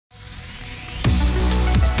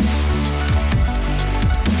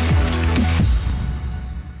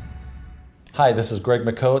Hi, this is Greg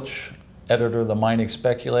McCoach, editor of the Mining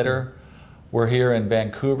Speculator. We're here in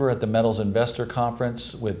Vancouver at the Metals Investor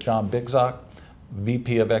Conference with John Biczok,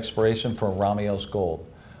 VP of Exploration for Romios Gold.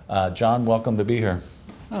 John, welcome to be here.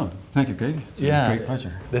 Oh, thank you, Greg. It's a great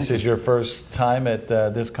pleasure. This is your first time at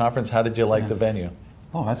this conference. How did you like the venue?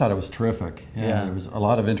 Oh, I thought it was terrific. Yeah, there was a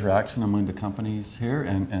lot of interaction among the companies here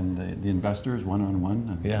and the investors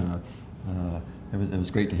one-on-one. It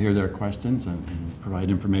was great to hear their questions and provide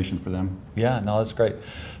information for them. Yeah, no, that's great.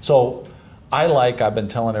 So I've been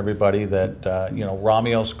telling everybody that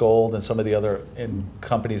Romios Gold and some of the other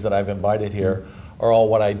companies that I've invited here are all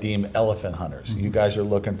what I deem elephant hunters. You guys are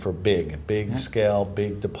looking for big scale,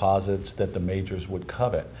 big deposits that the majors would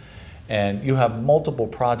covet. And you have multiple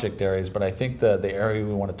project areas, but I think the area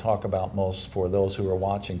we want to talk about most for those who are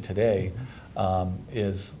watching today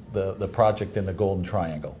is the project in the Golden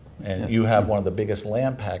Triangle. And you have one of the biggest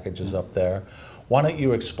land packages up there. Why don't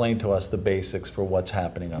you explain to us the basics for what's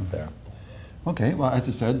happening up there? Okay, well, as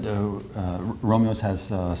I said, Romios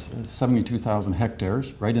has 72,000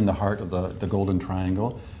 hectares right in the heart of the Golden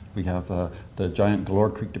Triangle. We have the giant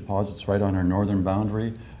Galore Creek deposits right on our northern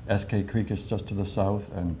boundary. SK Creek is just to the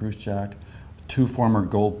south, and Biczok. Two former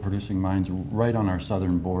gold producing mines right on our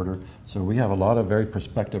southern border. So we have a lot of very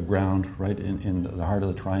prospective ground right in the heart of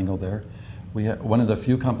the triangle there. We have one of the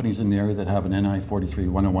few companies in the area that have an NI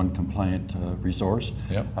 43-101 compliant resource,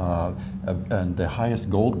 and the highest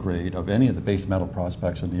gold grade of any of the base metal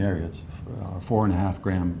prospects in the area. It's 4.5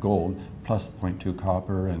 gram gold plus 0.2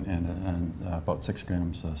 copper and about 6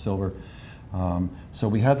 grams silver. So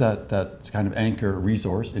we have that kind of anchor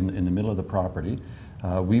resource in the middle of the property.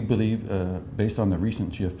 We believe, based on the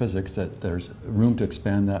recent geophysics, that there's room to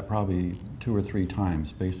expand that probably 2 or 3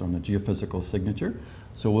 times based on the geophysical signature.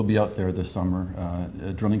 So we'll be out there this summer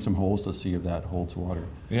drilling some holes to see if that holds water.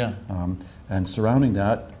 Yeah. And surrounding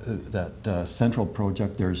that central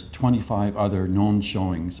project, there's 25 other known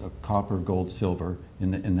showings of copper, gold, silver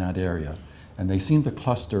in that area. And they seem to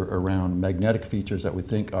cluster around magnetic features that we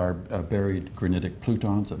think are buried granitic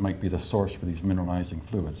plutons that might be the source for these mineralizing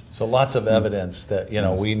fluids. So lots of evidence that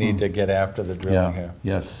we need to get after the drilling here.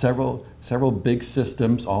 Yes, several big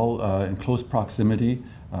systems, all in close proximity,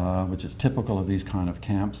 which is typical of these kind of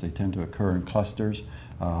camps. They tend to occur in clusters.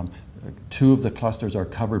 2 of the clusters are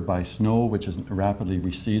covered by snow, which is rapidly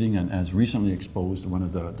receding and has recently exposed one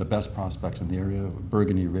of the best prospects in the area,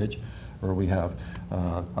 Burgundy Ridge, where we have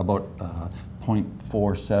about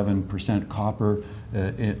 0.47% copper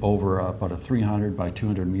over about a 300 by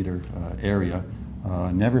 200 meter area.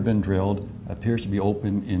 Never been drilled, appears to be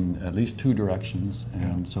open in at least 2 directions,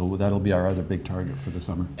 and so that'll be our other big target for the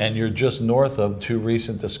summer. And you're just north of 2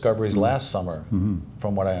 recent discoveries last summer,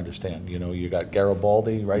 from what I understand. You got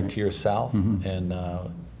Garibaldi right to your south, and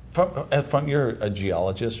from you're a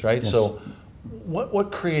geologist, right? Yes. So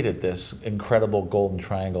what created this incredible Golden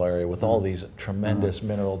Triangle area with all these tremendous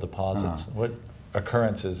mineral deposits? What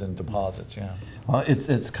occurrences and deposits? Well,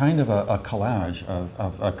 it's kind of a collage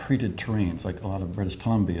of accreted terrains, like a lot of British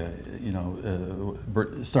Columbia.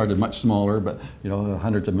 Started much smaller, but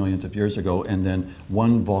hundreds of millions of years ago, and then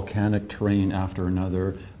one volcanic terrain after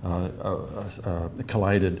another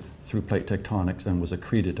collided through plate tectonics and was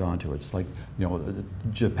accreted onto it. It's like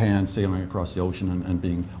Japan sailing across the ocean and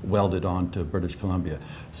being welded onto British Columbia.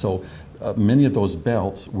 So many of those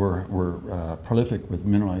belts were prolific with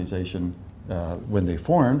mineralization when they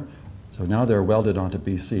formed. So now they're welded onto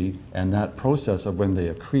BC, and that process of when they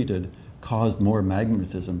accreted caused more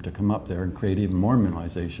magnetism to come up there and create even more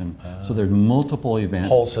mineralization. So there's multiple events.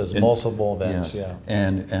 Pulses, multiple events, yes.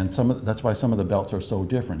 And that's why some of the belts are so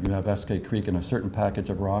different. You have SK Creek in a certain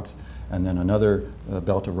package of rocks, and then another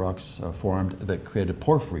belt of rocks formed that created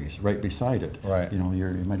porphyries right beside it. Right. You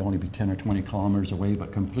might only be 10 or 20 kilometers away,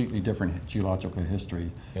 but completely different geological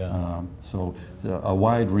history. Yeah. So a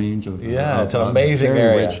wide range of it's an amazing very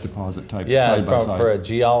area. Rich deposit types side by side. For a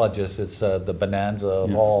geologist, it's the bonanza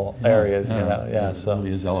of all areas. It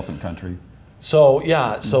really is elephant country. So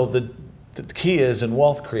so the key is in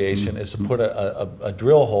wealth creation is to put a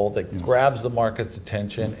drill hole that grabs the market's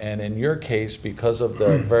attention, and in your case, because of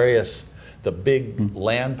the big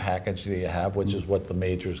land package that you have, which is what the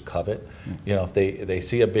majors covet. If they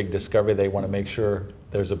see a big discovery, they want to make sure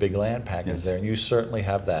there's a big land package there, and you certainly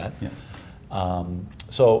have that. Yes.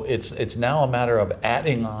 So it's now a matter of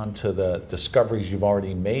adding on to the discoveries you've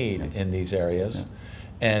already made in these areas. Yeah.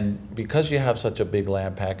 And because you have such a big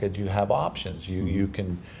land package, you have options. You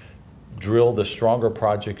can drill the stronger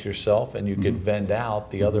projects yourself, and you could vend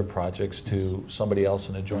out the other projects to somebody else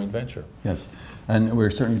in a joint venture. Yes, and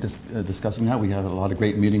we're certainly discussing that. We have a lot of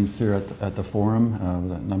great meetings here at the forum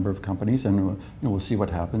with a number of companies, and we'll see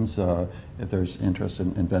what happens if there's interest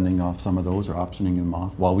in vending off some of those or optioning them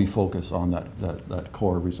off while we focus on that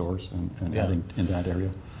core resource and adding in that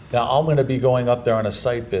area. Now, I'm going to be going up there on a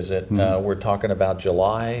site visit. We're talking about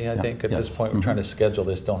July, I think, at this point. We're trying to schedule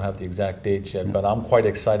this, don't have the exact dates yet, but I'm quite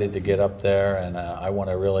excited to get up there, and I want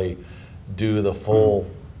to really do the full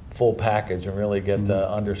package and really get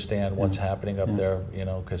to understand what's happening up there, you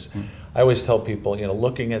know, because I always tell people, you know,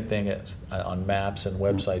 looking at things on maps and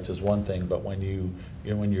websites is one thing, but when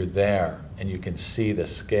when you're there and you can see the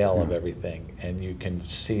scale of everything, and you can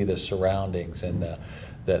see the surroundings and the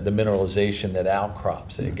mineralization that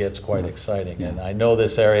outcrops, it gets quite exciting. And I know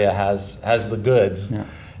this area has the goods,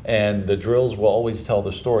 and the drills will always tell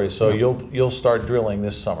the story. So you'll start drilling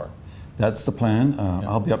this summer. That's the plan.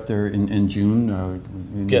 I'll be up there in June.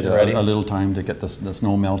 We Getting need ready. A little time to get the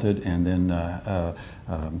snow melted, and then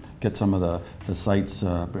get some of the sites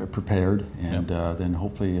prepared, and then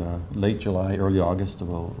hopefully late July, early August,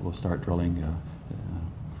 we'll start drilling.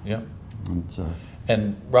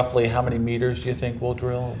 And roughly how many meters do you think we'll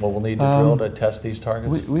drill? Well, we'll need to drill to test these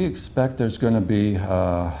targets? We expect there's going to be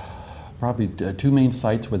probably 2 main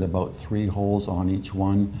sites with about 3 holes on each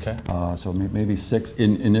one. Okay. So maybe 6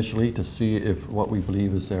 initially to see if what we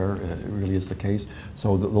believe is there really is the case.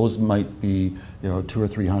 So those might be 200 or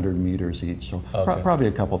 300 meters each. So probably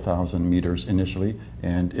a couple thousand meters initially.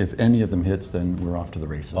 And if any of them hits, then we're off to the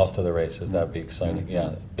races. Off to the races. That'd be exciting.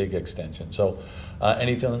 Yeah, big extension. So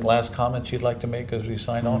anything, last comments you'd like to make as we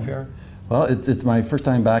sign off here? Well, it's my first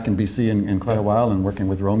time back in BC in quite a while, and working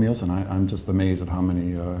with Romios, and I'm just amazed at how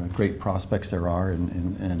many great prospects there are,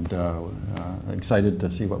 and excited to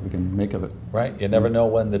see what we can make of it. Right, you never know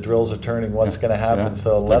when the drills are turning, what's going to happen,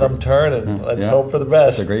 so let them turn, and let's hope for the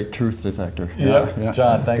best. It's a great truth detector.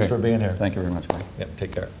 John, thanks for being here. Thank you very much, Mike. Yep,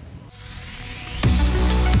 take care.